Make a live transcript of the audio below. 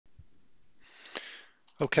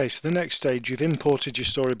Okay, so the next stage, you've imported your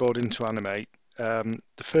storyboard into Animate. The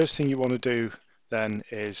first thing you want to do then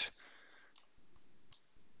is,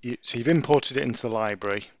 so you've imported it into the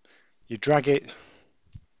library. You drag it,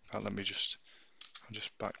 I'll just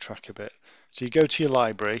backtrack a bit. So you go to your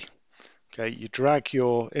library, okay, you drag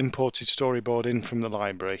your imported storyboard in from the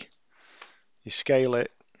library, you scale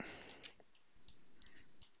it,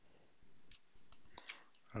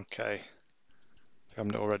 okay, if you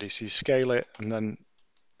haven't already, so you scale it and then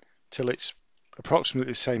till it's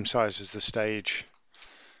approximately the same size as the stage,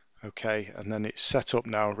 okay, and then it's set up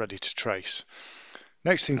now, ready to trace.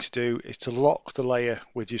 Next thing to do is to lock the layer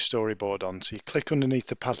with your storyboard on. So you click underneath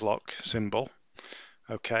the padlock symbol.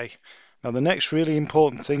 Okay. Now the next really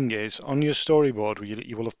important thing is on your storyboard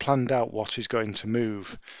you will have planned out what is going to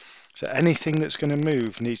move. So anything that's going to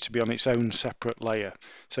move needs to be on its own separate layer.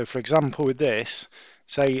 So for example with this,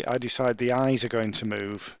 say I decide the eyes are going to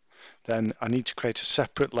move, then I need to create a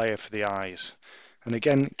separate layer for the eyes. And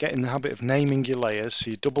again, get in the habit of naming your layers. So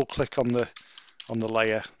you double click on the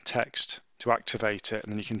layer text to activate it,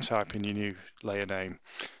 and then you can type in your new layer name.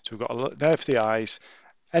 So we've got a layer for the eyes.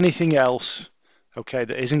 Anything else, okay,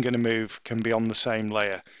 that isn't going to move can be on the same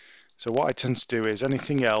layer. So what I tend to do is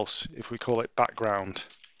anything else, if we call it background.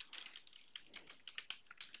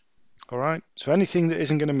 All right, so anything that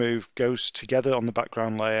isn't going to move goes together on the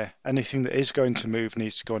background layer. Anything that is going to move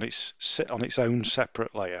needs to go on sit on its own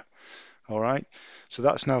separate layer. All right, so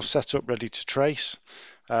that's now set up, ready to trace.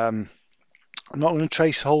 I'm not going to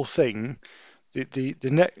trace the whole thing.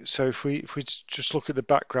 So if we just look at the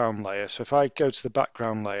background layer, so if I go to the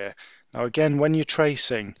background layer, now again, when you're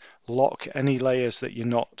tracing, lock any layers that you're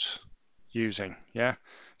not using, yeah?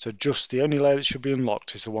 So just the only layer that should be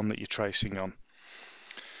unlocked is the one that you're tracing on.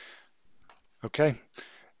 Okay,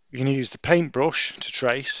 you're going to use the paintbrush to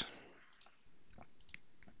trace.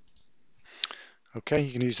 Okay,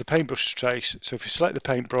 you can use the paintbrush to trace. So if you select the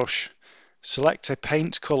paintbrush, select a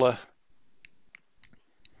paint color.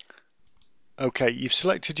 Okay, you've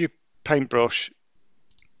selected your paintbrush,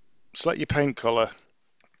 select your paint color.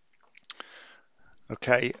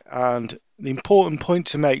 Okay, and the important point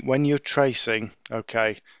to make when you're tracing,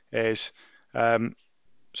 okay, is so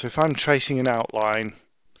if I'm tracing an outline,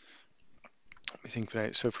 let me think of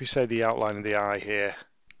it. So if we say the outline of the eye here,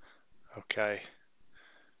 okay,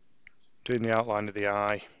 doing the outline of the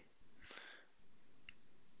eye,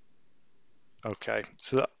 okay,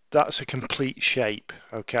 so that's a complete shape,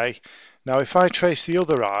 okay. Now if I trace the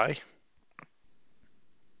other eye,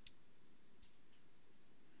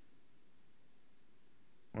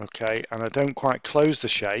 okay, and I don't quite close the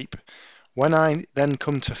shape, when I then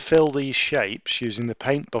come to fill these shapes using the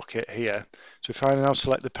paint bucket here, so if I now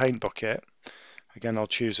select the paint bucket, again I'll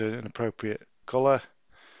choose an appropriate color,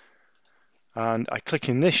 and I click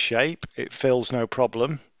in this shape, it fills no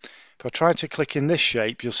problem. If I try to click in this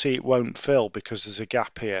shape, you'll see it won't fill because there's a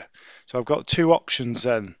gap here. So I've got two options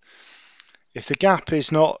then. If the gap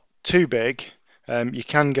is not too big, you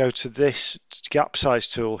can go to this gap size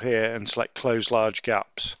tool here and select close large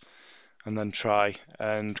gaps and then try,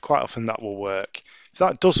 and quite often that will work. If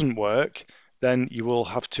that doesn't work, then you will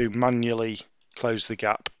have to manually close the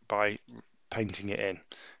gap by painting it in.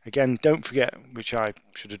 Again, don't forget, which I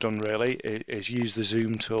should have done really, is use the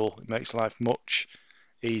zoom tool. It makes life much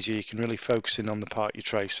easier. You can really focus in on the part you're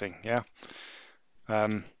tracing, yeah.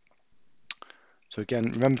 So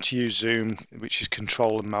again, remember to use zoom, which is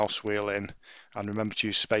control and mouse wheel in, and remember to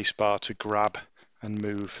use spacebar to grab and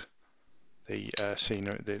move the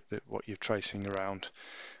scenery, what you're tracing around.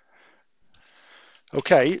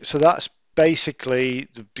 Okay, so that's basically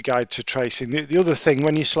the guide to tracing. The other thing,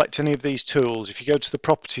 when you select any of these tools, if you go to the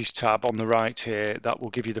properties tab on the right here, that will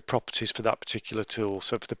give you the properties for that particular tool.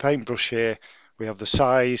 So for the paintbrush here, we have the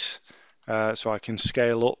size, so I can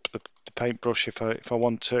scale up the paintbrush if I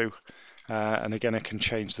want to, and again I can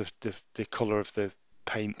change the color of the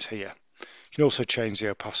paint here. You can also change the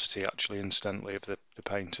opacity actually instantly of the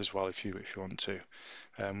paint as well if you want to,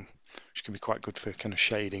 which can be quite good for kind of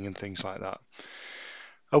shading and things like that.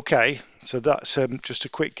 Okay, so that's just a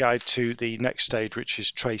quick guide to the next stage, which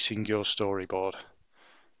is tracing your storyboard.